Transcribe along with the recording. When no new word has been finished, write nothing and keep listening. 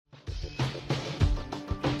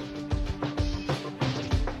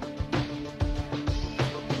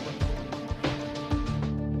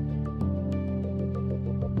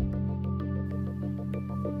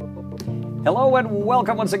Hello and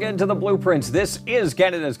welcome once again to The Blueprints. This is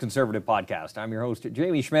Canada's Conservative Podcast. I'm your host,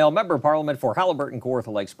 Jamie Schmale, Member of Parliament for Haliburton,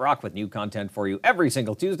 Kawartha Lakes, Brock, with new content for you every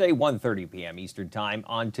single Tuesday, 1:30 p.m. Eastern Time.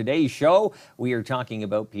 On today's show, we are talking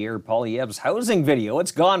about Pierre Poilievre's housing video.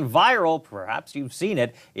 It's gone viral. Perhaps you've seen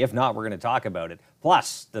it. If not, we're going to talk about it.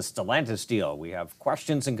 Plus, the Stellantis deal. We have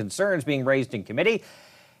questions and concerns being raised in committee.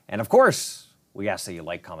 And of course, we ask that you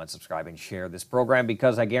like, comment, subscribe, and share this program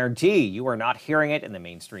because I guarantee you are not hearing it in the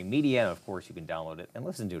mainstream media. And of course, you can download it and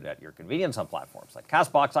listen to it at your convenience on platforms like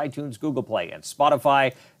CastBox, iTunes, Google Play, and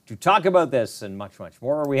Spotify. To talk about this and much, much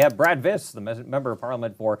more, we have Brad Viss, the Member of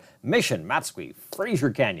Parliament for Mission, Matsqui, Fraser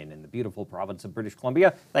Canyon in the beautiful province of British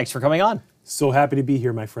Columbia. Thanks for coming on. So happy to be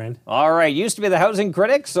here, my friend. All right. Used to be the housing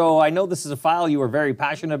critic, so I know this is a file you are very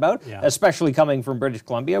passionate about, especially coming from British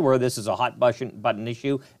Columbia, where this is a hot button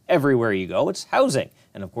issue everywhere you go. It's housing.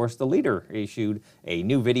 And of course, the leader issued a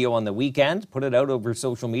new video on the weekend, put it out over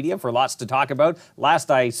social media for lots to talk about. Last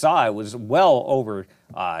I saw, it was well over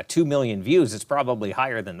 2 million views. It's probably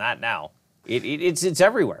higher than that now. It's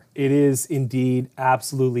everywhere. It is indeed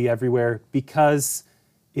absolutely everywhere because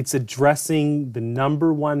it's addressing the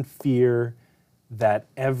number one fear that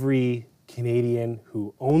every Canadian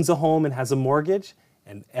who owns a home and has a mortgage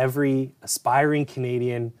and every aspiring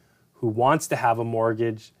Canadian who wants to have a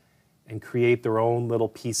mortgage and create their own little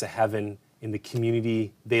piece of heaven in the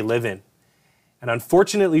community they live in. And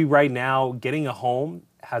unfortunately, right now, getting a home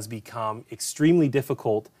has become extremely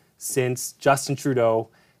difficult since Justin Trudeau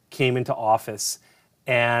came into office.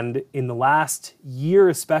 And in the last year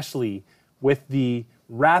especially, with the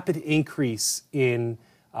rapid increase in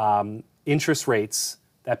interest rates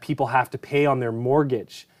that people have to pay on their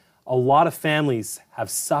mortgage, a lot of families have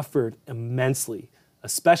suffered immensely,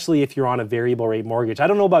 especially if you're on a variable rate mortgage. I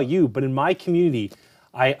don't know about you, but in my community,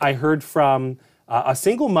 I heard from a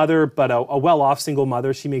single mother, but a well-off single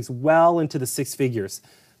mother. She makes well into the six figures.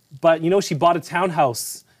 But, you know, she bought a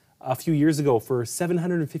townhouse a few years ago for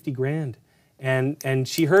 $750,000. And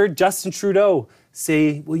she heard Justin Trudeau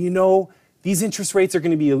say, well, you know, these interest rates are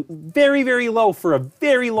going to be very, very low for a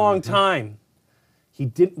very long time. He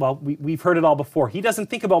didn't. Well, we've heard it all before. He doesn't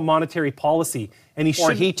think about monetary policy, and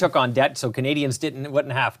he took on debt so Canadians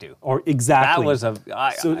wouldn't have to. Or exactly.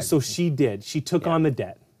 That was so she did. She took on the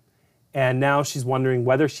debt, and now she's wondering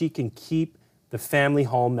whether she can keep the family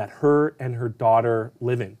home that her and her daughter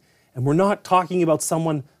live in. And we're not talking about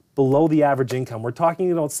someone below the average income. We're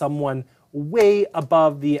talking about someone way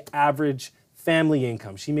above the average family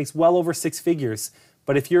income. She makes well over six figures.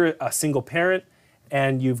 But if you're a single parent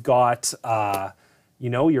and you've got,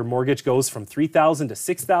 your mortgage goes from $3,000 to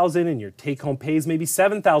 $6,000 and your take-home pay is maybe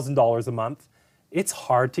 $7,000 a month, it's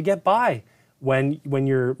hard to get by when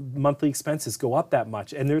your monthly expenses go up that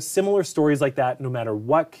much. And there's similar stories like that no matter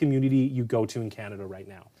what community you go to in Canada right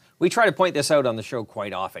now. We try to point this out on the show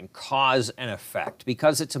quite often, cause and effect,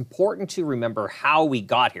 because it's important to remember how we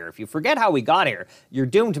got here. If you forget how we got here, you're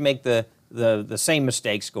doomed to make the same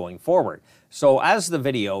mistakes going forward. So as the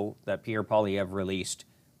video that Pierre Poilievre released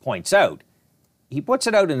points out, he puts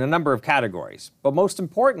it out in a number of categories. But most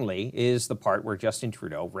importantly is the part where Justin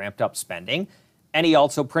Trudeau ramped up spending, and he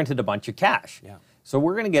also printed a bunch of cash. Yeah. So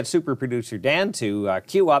we're going to get super producer Dan to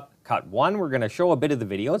cue up cut one. We're going to show a bit of the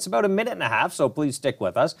video. It's about a minute and a half, so please stick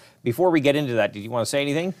with us. Before we get into that, did you want to say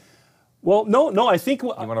anything? Well, no, I think... You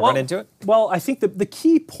want to run into it? Well, I think the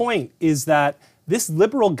key point is that this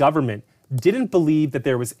Liberal government didn't believe that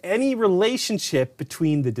there was any relationship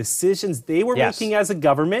between the decisions they were making as a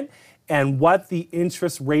government and what the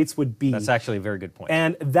interest rates would be. That's actually a very good point.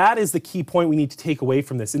 And that is the key point we need to take away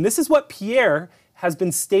from this. And this is what Pierre has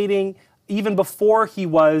been stating even before he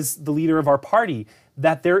was the leader of our party,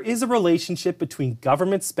 that there is a relationship between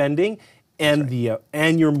government spending and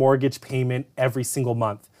and your mortgage payment every single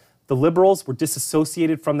month. The Liberals were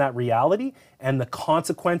disassociated from that reality, and the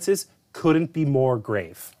consequences couldn't be more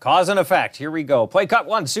grave. Cause and effect. Here we go. Play cut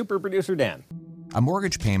one. Super producer Dan. A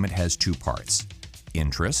mortgage payment has two parts,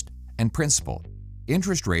 interest and principal.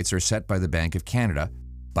 Interest rates are set by the Bank of Canada,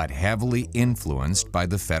 but heavily influenced by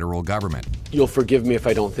the federal government. You'll forgive me if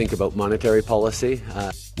I don't think about monetary policy.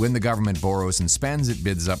 When the government borrows and spends, it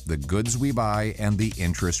bids up the goods we buy and the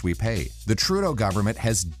interest we pay. The Trudeau government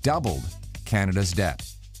has doubled Canada's debt,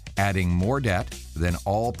 adding more debt than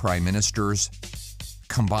all prime ministers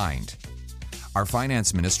combined. Our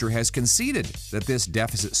finance minister has conceded that this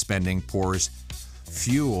deficit spending pours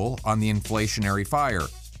fuel on the inflationary fire.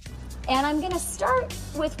 And I'm going to start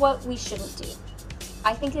with what we shouldn't do.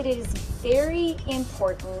 I think that it is very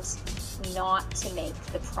important not to make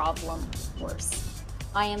the problem worse.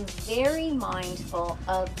 I am very mindful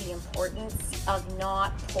of the importance of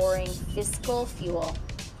not pouring fiscal fuel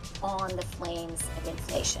on the flames of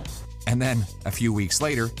inflation. And then, a few weeks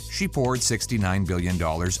later, she poured $69 billion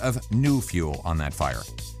of new fuel on that fire.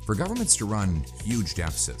 For governments to run huge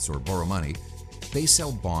deficits or borrow money, they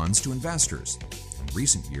sell bonds to investors. In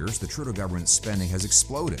recent years, the Trudeau government's spending has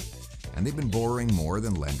exploded, and they've been borrowing more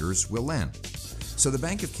than lenders will lend. So the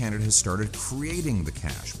Bank of Canada has started creating the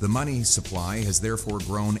cash. The money supply has therefore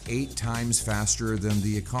grown 8 times faster than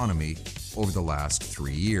the economy over the last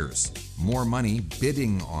 3 years. More money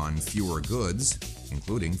bidding on fewer goods,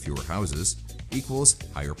 including fewer houses, equals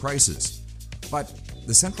higher prices. But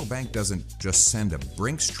the central bank doesn't just send a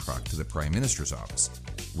Brinks truck to the Prime Minister's office.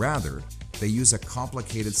 Rather, they use a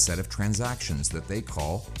complicated set of transactions that they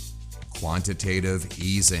call quantitative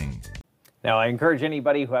easing. Now, I encourage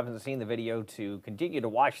anybody who hasn't seen the video to continue to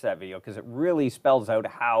watch that video because it really spells out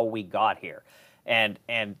how we got here. And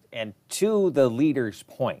to the leader's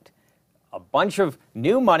point, a bunch of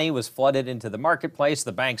new money was flooded into the marketplace.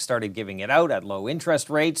 The banks started giving it out at low interest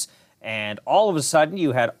rates. And all of a sudden,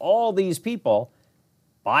 you had all these people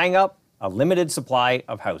buying up a limited supply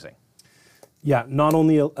of housing. Yeah, not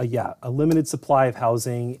only a limited supply of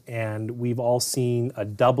housing, and we've all seen a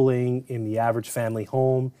doubling in the average family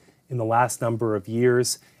home in the last number of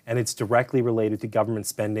years, and it's directly related to government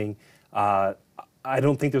spending. I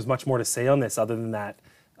don't think there's much more to say on this other than that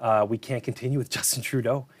we can't continue with Justin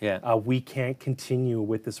Trudeau. Yeah. We can't continue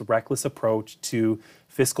with this reckless approach to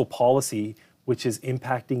fiscal policy, which is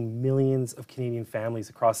impacting millions of Canadian families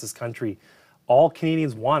across this country. All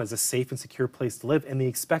Canadians want is a safe and secure place to live, and they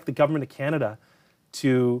expect the government of Canada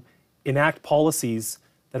to enact policies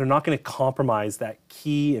that are not going to compromise that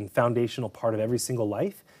key and foundational part of every single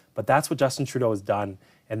life. But that's what Justin Trudeau has done,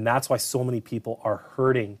 and that's why so many people are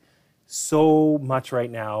hurting so much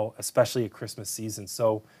right now, especially at Christmas season.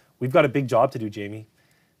 So we've got a big job to do, Jamie.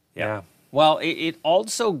 Yeah. Well, it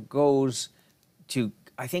also goes to,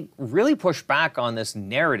 I think, really push back on this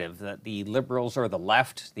narrative that the Liberals or the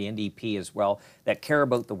left, the NDP as well, that care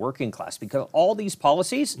about the working class, because all these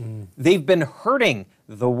policies, they've been hurting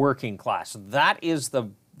the working class. That is the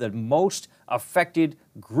most affected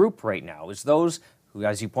group right now, is those who,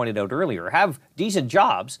 as you pointed out earlier, have decent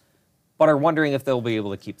jobs, but are wondering if they'll be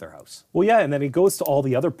able to keep their house. Well, yeah, and then it goes to all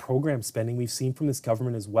the other program spending we've seen from this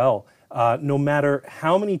government as well. No matter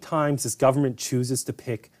how many times this government chooses to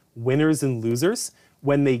pick winners and losers,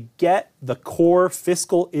 when they get the core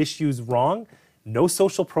fiscal issues wrong, no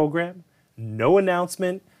social program, no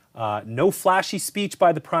announcement, no flashy speech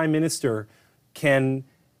by the Prime Minister can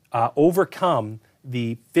overcome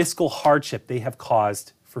the fiscal hardship they have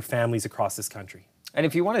caused for families across this country. And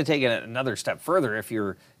if you want to take it another step further, if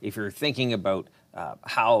you're thinking about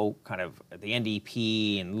how kind of the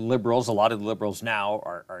NDP and Liberals, a lot of the Liberals now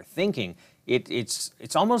are thinking,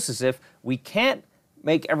 it's almost as if we can't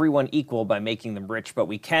make everyone equal by making them rich, but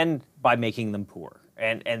we can by making them poor.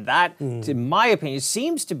 And that, in my opinion,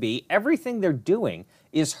 seems to be everything they're doing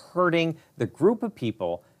is hurting the group of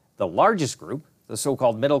people, the largest group, the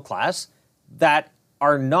so-called middle class, that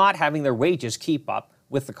are not having their wages keep up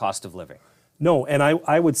with the cost of living. No, and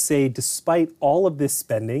I would say despite all of this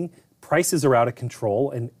spending, prices are out of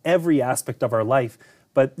control in every aspect of our life.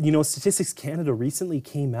 But, you know, Statistics Canada recently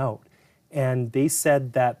came out and they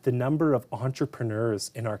said that the number of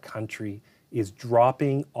entrepreneurs in our country is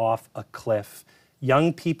dropping off a cliff.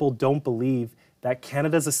 Young people don't believe that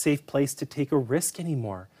Canada's a safe place to take a risk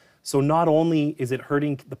anymore. So not only is it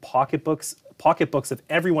hurting the pocketbooks of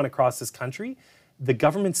everyone across this country, the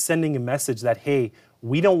government's sending a message that, hey,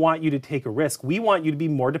 we don't want you to take a risk. We want you to be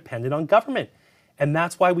more dependent on government. And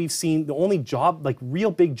that's why we've seen the only job, like real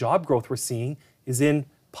big job growth we're seeing is in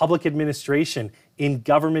public administration, in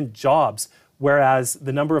government jobs, whereas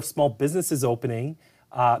the number of small businesses opening,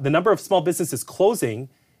 the number of small businesses closing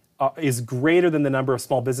is greater than the number of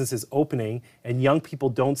small businesses opening, and young people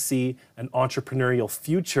don't see an entrepreneurial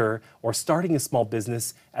future or starting a small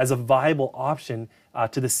business as a viable option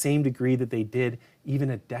to the same degree that they did even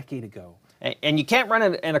a decade ago. And you can't run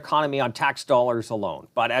an economy on tax dollars alone.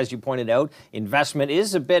 But as you pointed out, investment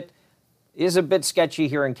is a bit sketchy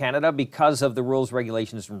here in Canada because of the rules,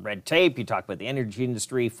 regulations, and red tape. You talk about the energy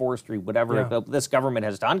industry, forestry, whatever this government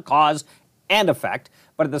has done, cause and effect.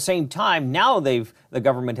 But at the same time, now the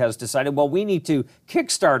government has decided, well, we need to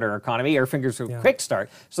kickstart our economy, our fingers for quick start.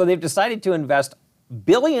 So they've decided to invest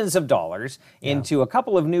billions of dollars into a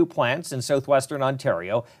couple of new plants in southwestern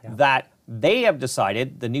Ontario that they have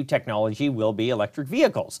decided the new technology will be electric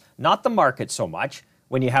vehicles, not the market so much.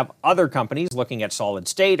 When you have other companies looking at solid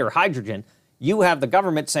state or hydrogen, you have the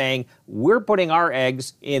government saying, we're putting our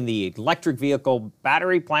eggs in the electric vehicle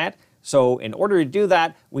battery plant. So in order to do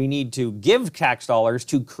that, we need to give tax dollars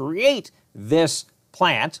to create this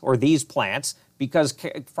plant or these plants because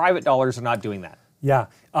private dollars are not doing that. Yeah,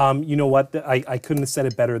 you know what? I couldn't have said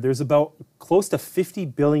it better. There's about close to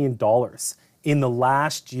 $50 billion in the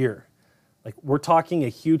last year. Like, we're talking a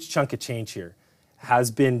huge chunk of change here,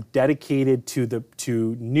 has been dedicated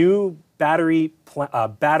to new battery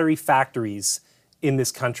factories in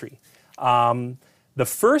this country. The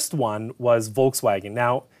first one was Volkswagen.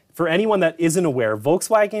 Now, for anyone that isn't aware,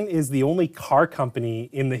 Volkswagen is the only car company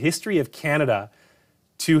in the history of Canada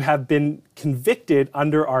to have been convicted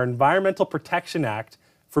under our Environmental Protection Act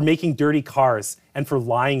for making dirty cars and for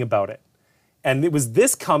lying about it. And it was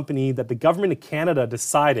this company that the government of Canada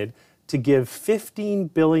decided to give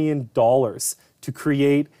 $15 billion to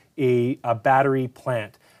create a battery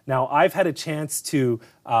plant. Now, I've had a chance to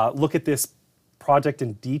look at this project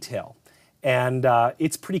in detail, and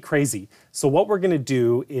it's pretty crazy. So what we're going to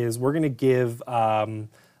do is we're going to give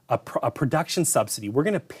a production subsidy. We're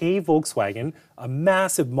going to pay Volkswagen, a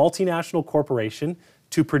massive multinational corporation,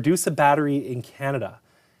 to produce a battery in Canada.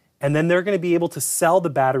 And then they're going to be able to sell the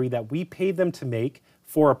battery that we paid them to make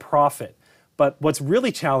for a profit. But what's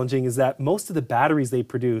really challenging is that most of the batteries they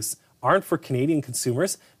produce aren't for Canadian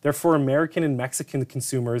consumers. They're for American and Mexican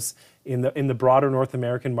consumers in the broader North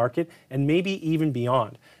American market, and maybe even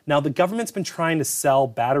beyond. Now, the government's been trying to sell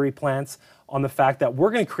battery plants on the fact that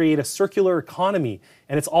we're going to create a circular economy,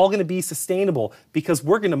 and it's all going to be sustainable because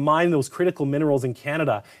we're going to mine those critical minerals in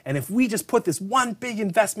Canada. And if we just put this one big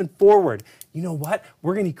investment forward, you know what?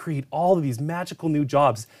 We're going to create all of these magical new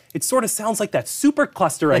jobs. It sort of sounds like that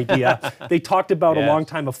supercluster idea they talked about a long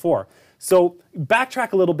time before. So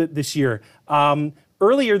backtrack a little bit this year.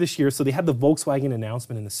 Earlier this year, so they had the Volkswagen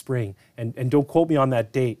announcement in the spring, and don't quote me on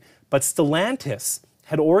that date, but Stellantis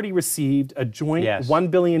had already received a joint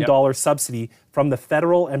 $1 billion subsidy from the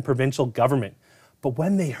federal and provincial government. But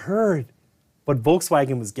when they heard what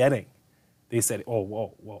Volkswagen was getting, they said, oh,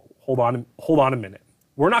 whoa, hold on a minute.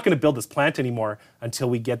 We're not going to build this plant anymore until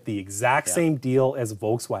we get the exact same deal as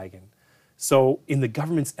Volkswagen. So in the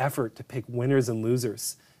government's effort to pick winners and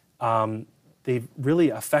losers, they've really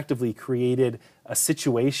effectively created a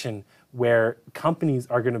situation where companies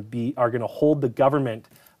are going to hold the government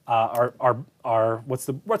what's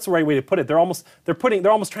the right way to put it? They're almost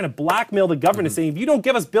trying to blackmail the government and saying, if you don't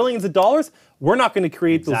give us billions of dollars, we're not going to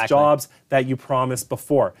create those jobs that you promised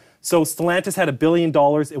before. So Stellantis had $1 billion.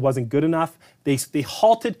 It wasn't good enough. They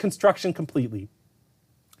halted construction completely.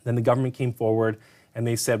 Then the government came forward and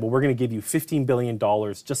they said, well, we're going to give you $15 billion,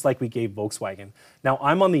 just like we gave Volkswagen. Now,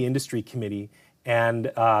 I'm on the industry committee,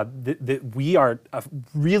 and we are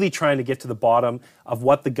really trying to get to the bottom of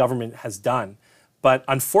what the government has done. But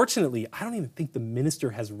unfortunately, I don't even think the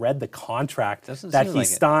minister has read the contract that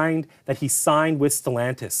he signed with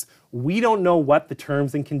Stellantis. We don't know what the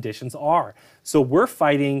terms and conditions are. So we're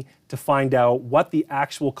fighting to find out what the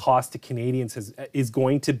actual cost to Canadians is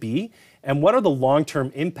going to be, and what are the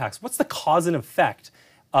long-term impacts. What's the cause and effect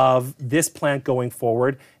of this plant going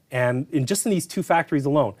forward? And in these two factories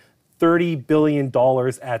alone, $30 billion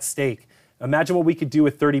at stake. Imagine what we could do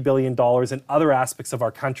with $30 billion in other aspects of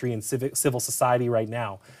our country and civil society right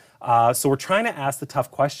now. So we're trying to ask the tough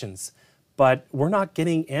questions, but we're not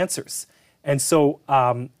getting answers. And so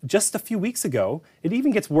just a few weeks ago, it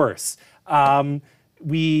even gets worse. The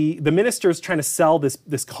minister is trying to sell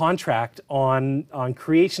this contract on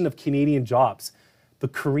creation of Canadian jobs. The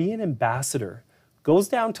Korean ambassador goes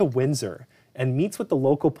down to Windsor and meets with the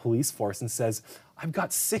local police force and says, I've got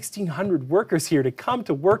 1,600 workers here to come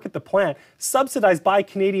to work at the plant, subsidized by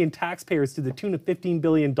Canadian taxpayers to the tune of $15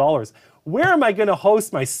 billion. Where am I going to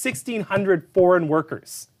host my 1,600 foreign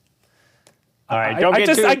workers? All right,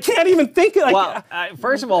 I can't even think.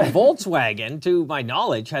 First of all, Volkswagen, to my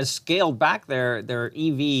knowledge, has scaled back their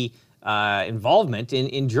EV involvement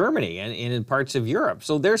in Germany and in parts of Europe.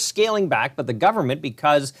 So they're scaling back, but the government,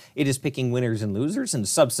 because it is picking winners and losers and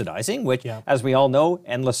subsidizing, which, as we all know,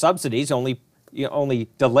 endless subsidies only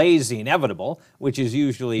delays the inevitable, which is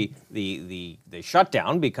usually the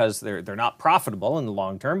shutdown, because they're not profitable in the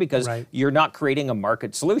long term, because you're not creating a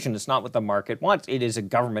market solution. It's not what the market wants. It is a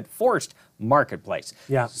government-forced marketplace.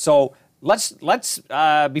 Yeah. So let's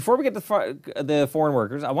before we get to the foreign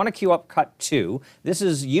workers, I want to cue up cut 2. This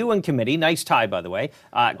is you in committee, nice tie by the way,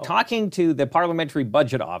 talking to the parliamentary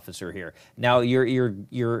budget officer here. Now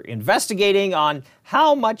you're investigating on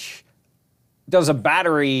how much does a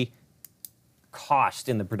battery cost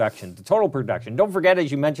in the production, the total production. Don't forget, as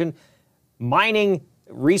you mentioned, mining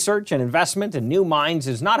research and investment in new mines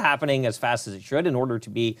is not happening as fast as it should in order to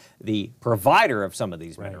be the provider of some of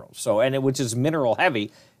these minerals. So, which is mineral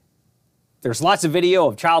heavy. There's lots of video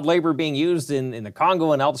of child labor being used in the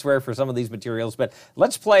Congo and elsewhere for some of these materials. But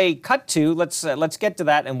let's play cut 2. Let's get to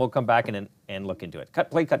that, and we'll come back and look into it.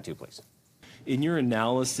 Play cut 2, please. In your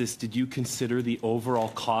analysis, did you consider the overall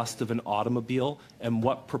cost of an automobile and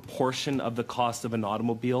what proportion of the cost of an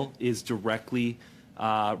automobile is directly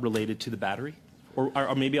related to the battery?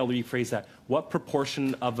 Or maybe I'll rephrase that. What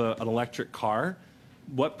proportion of an electric car,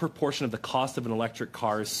 what proportion of the cost of an electric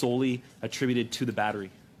car is solely attributed to the battery?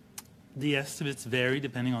 The estimates vary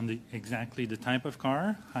depending on exactly the type of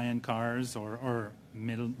car, high-end cars or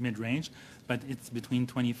mid-range, but it's between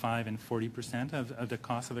 25 and 40% of the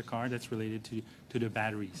cost of a car that's related to the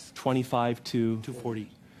batteries. 25 to 40.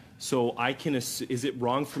 So is it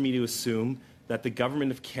wrong for me to assume that the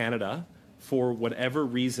government of Canada, for whatever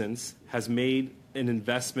reasons, has made an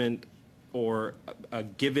investment or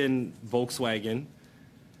given Volkswagen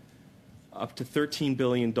up to $13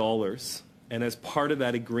 billion, and as part of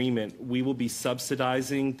that agreement, we will be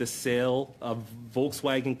subsidizing the sale of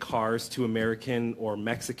Volkswagen cars to American or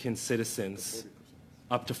Mexican citizens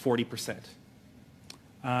up to 40%?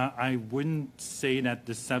 I wouldn't say that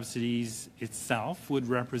the subsidies itself would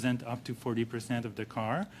represent up to 40% of the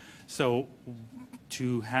car. So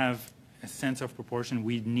to have a sense of proportion,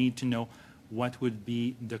 we need to know what would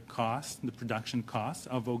be the cost, the production cost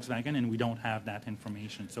of Volkswagen, and we don't have that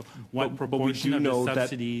information. So what proportion of the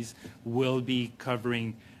subsidies will be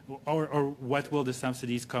covering, or what will the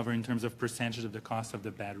subsidies cover in terms of percentage of the cost of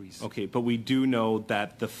the batteries? Okay, but we do know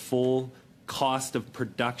that the full cost of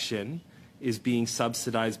production is being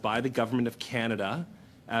subsidized by the government of Canada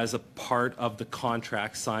as a part of the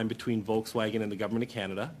contract signed between Volkswagen and the government of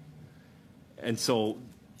Canada. And so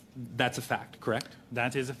that's a fact, correct?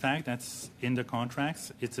 That is a fact. That's in the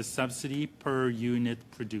contracts. It's a subsidy per unit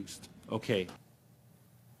produced. Okay.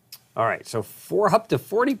 All right. So for up to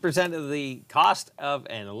 40% of the cost of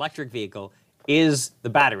an electric vehicle is the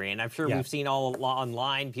battery. And I'm sure we've seen all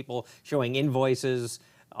online people showing invoices,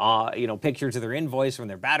 pictures of their invoice when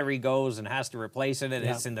their battery goes and has to replace it, and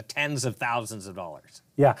it's in the tens of thousands of dollars.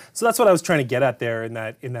 Yeah, so that's what I was trying to get at there in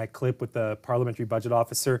that clip with the parliamentary budget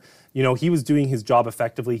officer. You know, he was doing his job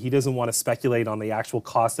effectively. He doesn't want to speculate on the actual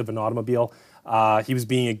cost of an automobile. He was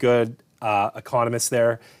being a good economist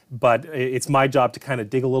there, but it's my job to kind of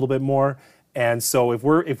dig a little bit more. And so if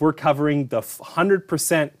we're covering the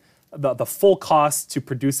 100%, the full cost to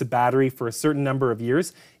produce a battery for a certain number of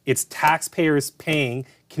years, it's taxpayers paying,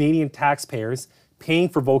 Canadian taxpayers paying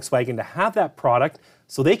for Volkswagen to have that product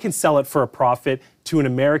so they can sell it for a profit to an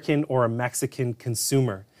American or a Mexican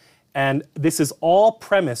consumer. And this is all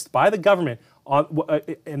premised by the government on,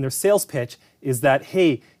 and their sales pitch is that,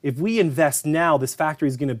 hey, if we invest now, this factory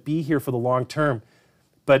is going to be here for the long term.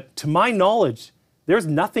 But to my knowledge, there's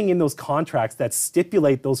nothing in those contracts that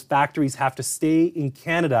stipulate those factories have to stay in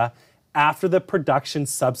Canada after the production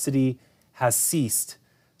subsidy has ceased.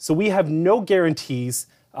 So we have no guarantees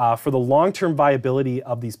for the long-term viability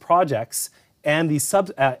of these projects and these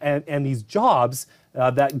and these jobs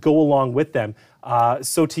that go along with them.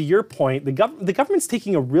 So to your point, the government's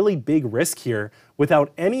taking a really big risk here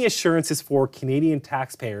without any assurances for Canadian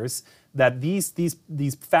taxpayers that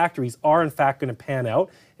these factories are in fact going to pan out,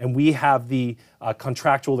 and we have the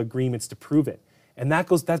contractual agreements to prove it. And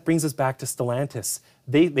that brings us back to Stellantis.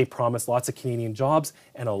 They promise lots of Canadian jobs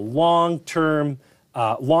and a long-term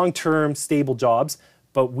stable jobs,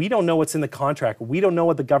 but we don't know what's in the contract. We don't know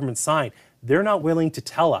what the government signed. They're not willing to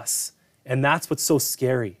tell us, and that's what's so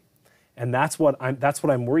scary. And that's what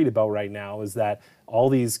I'm worried about right now, is that all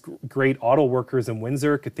these great auto workers in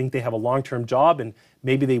Windsor could think they have a long-term job, and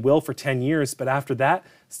maybe they will for 10 years, but after that,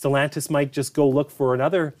 Stellantis might just go look for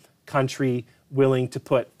another country willing to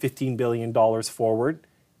put $15 billion forward,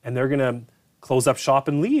 and they're going to close up shop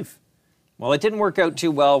and leave. Well, it didn't work out too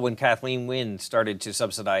well when Kathleen Wynne started to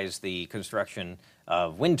subsidize the construction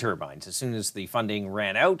of wind turbines. As soon as the funding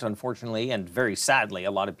ran out, unfortunately, and very sadly, a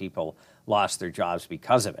lot of people lost their jobs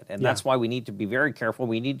because of it. And that's why we need to be very careful.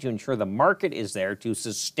 We need to ensure the market is there to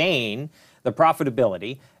sustain the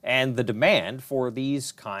profitability and the demand for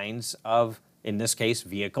these kinds of, in this case,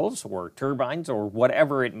 vehicles or turbines or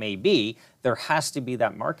whatever it may be. There has to be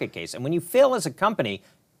that market case. And when you fail as a company,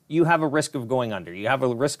 you have a risk of going under. You have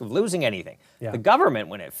a risk of losing anything. The government,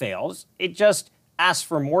 when it fails, it just asks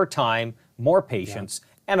for more time, more patience,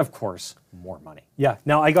 and of course, more money. Yeah.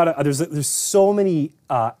 Now there's so many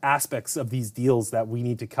aspects of these deals that we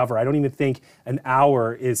need to cover. I don't even think an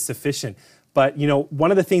hour is sufficient. But you know,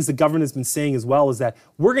 one of the things the government has been saying as well is that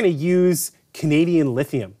we're going to use Canadian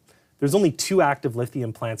lithium. There's only 2 active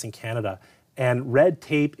lithium plants in Canada, and red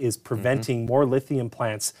tape is preventing more lithium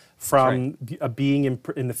plants from being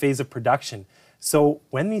in the phase of production. So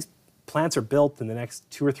when these plants are built in the next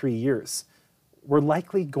 2 or 3 years, we're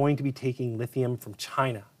likely going to be taking lithium from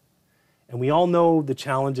China. And we all know the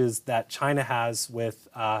challenges that China has with,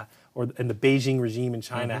 and the Beijing regime in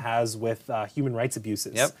China has with human rights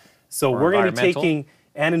abuses. Yep. So Or we're going to be environmental. taking,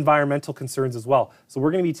 and environmental concerns as well. So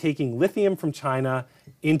we're going to be taking lithium from China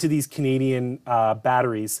into these Canadian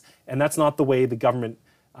batteries, and that's not the way the government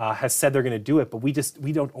has said they're going to do it. But we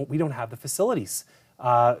don't have the facilities.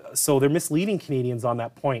 So they're misleading Canadians on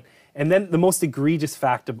that point. And then the most egregious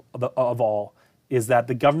fact of all is that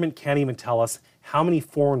the government can't even tell us how many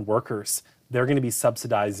foreign workers they're going to be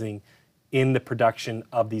subsidizing in the production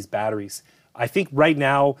of these batteries. I think right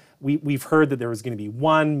now we've heard that there was going to be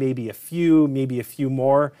one, maybe a few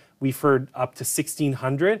more. We've heard up to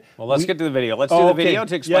 1,600. Well, let's get to the video. Let's do the okay. video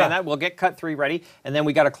to explain Yeah. that. We'll get cut 3 ready, and then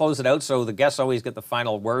we got to close it out. So the guests always get the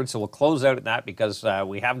final word. So we'll close out at that because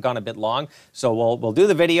we have gone a bit long. So we'll do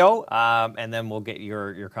the video, and then we'll get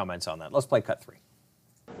your comments on that. Let's play cut 3.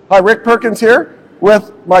 Hi, Rick Perkins here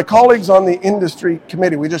with my colleagues on the industry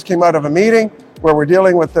committee. We just came out of a meeting where we're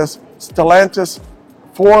dealing with this Stellantis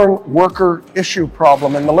foreign worker issue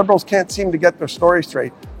problem, and the Liberals can't seem to get their story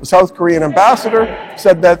straight. The South Korean ambassador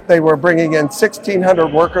said that they were bringing in 1,600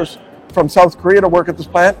 workers from South Korea to work at this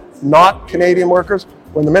plant, not Canadian workers.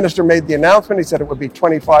 When the minister made the announcement, he said it would be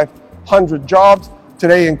 2,500 jobs.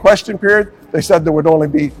 Today in question period, they said there would only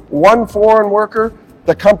be one foreign worker.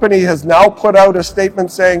 The company has now put out a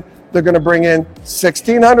statement saying they're going to bring in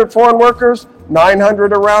 1,600 foreign workers,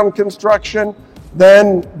 900 around construction.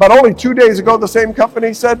 But only 2 days ago, the same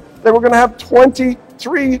company said they were going to have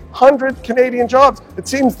 2,300 Canadian jobs. It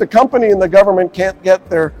seems the company and the government can't get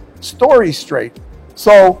their story straight.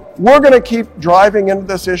 So we're going to keep driving into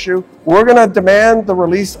this issue. We're going to demand the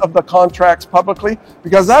release of the contracts publicly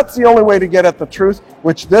because that's the only way to get at the truth,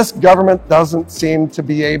 which this government doesn't seem to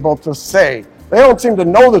be able to say. They don't seem to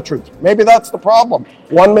know the truth. Maybe that's the problem.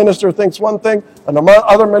 One minister thinks one thing, and the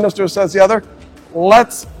other minister says the other.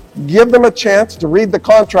 Let's give them a chance to read the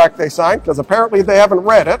contract they signed, because apparently they haven't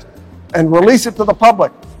read it, and release it to the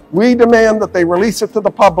public. We demand that they release it to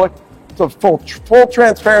the public to full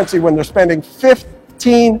transparency when they're spending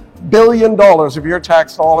 $15 billion of your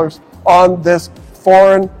tax dollars on this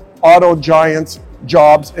foreign auto giant's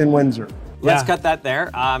jobs in Windsor. Let's Yeah. cut that there.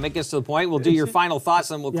 It gets to the point. We'll do your final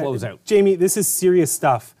thoughts, and we'll close out. Jamie, this is serious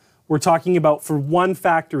stuff. We're talking about, for one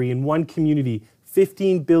factory in one community,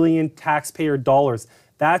 15 billion taxpayer dollars.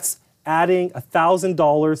 That's adding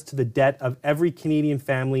 $1,000 to the debt of every Canadian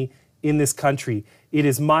family in this country. It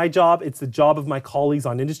is my job, it's the job of my colleagues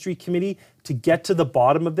on Industry Committee to get to the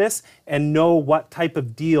bottom of this and know what type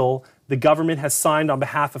of deal the government has signed on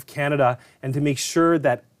behalf of Canada, and to make sure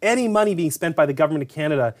that any money being spent by the government of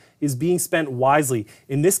Canada is being spent wisely.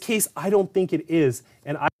 In this case, I don't think it is,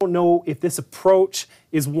 and I don't know if this approach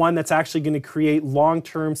is one that's actually going to create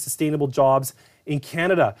long-term sustainable jobs in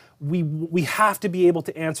Canada. We have to be able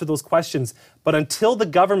to answer those questions, but until the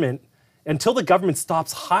government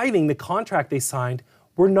stops hiding the contract they signed,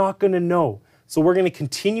 we're not going to know. So we're going to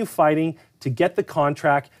continue fighting to get the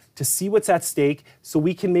contract, to see what's at stake, so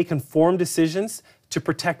we can make informed decisions to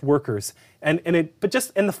protect workers. And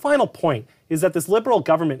the final point is that this Liberal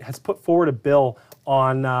government has put forward a bill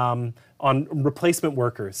on replacement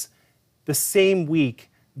workers. The same week,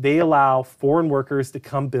 they allow foreign workers to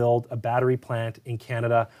come build a battery plant in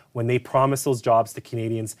Canada when they promise those jobs to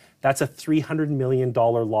Canadians. That's a $300 million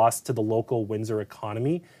loss to the local Windsor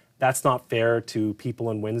economy. That's not fair to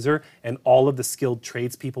people in Windsor and all of the skilled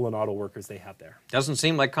tradespeople and auto workers they have there. Doesn't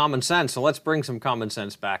seem like common sense, so let's bring some common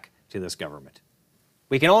sense back to this government.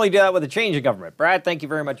 We can only do that with a change of government. Brad, thank you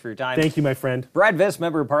very much for your time. Thank you, my friend. Brad Viss,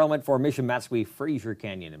 Member of Parliament for Mission-Matsqui, Fraser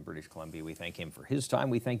Canyon in British Columbia. We thank him for his time.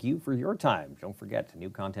 We thank you for your time. Don't forget, new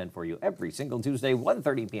content for you every single Tuesday,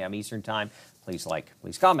 1:30 p.m. Eastern Time. Please like,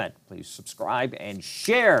 please comment, please subscribe, and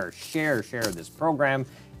share this program.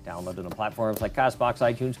 Download it on platforms like CastBox,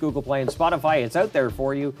 iTunes, Google Play, and Spotify. It's out there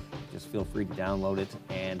for you. Just feel free to download it.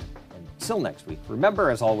 And until next week, remember,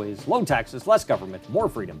 as always, low taxes, less government, more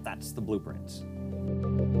freedom. That's the Blueprints.